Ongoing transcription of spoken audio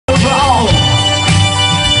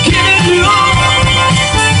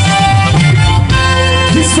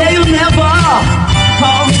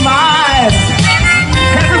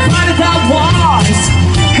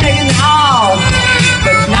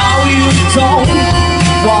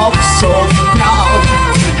walk so proud,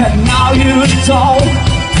 and now you don't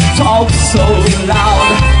talk so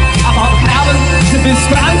loud about having to be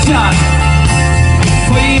strong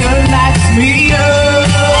for you like me.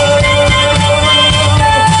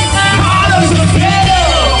 How does it feel?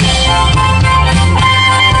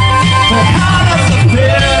 How does it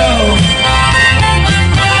feel?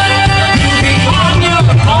 You be on your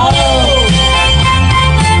own,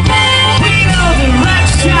 we know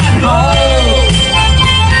direction home,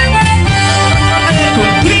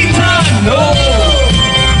 complete unknown,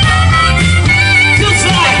 just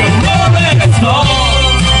like a rolling stone.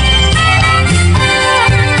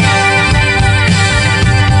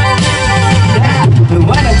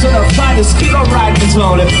 When I turn to find a skill right this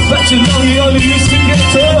morning, but you know you only used to get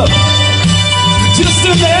to just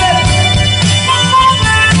a minute.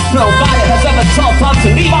 Nobody has ever told us to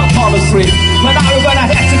leave out on the street, but now we're gonna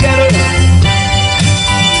have to get it.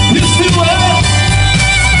 Used to it.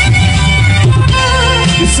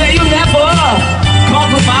 You say you never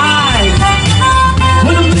compromise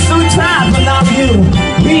with a mystery time, but now you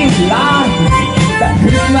realize that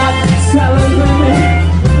you're not telling me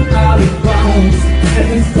how it goes. And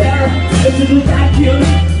instead, it's a vacuum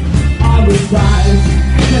on the rise.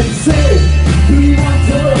 And say, do you want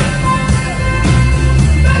to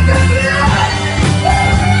make a feel?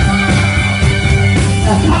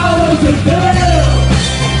 And how does it feel?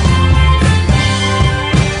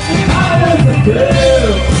 And how does it feel?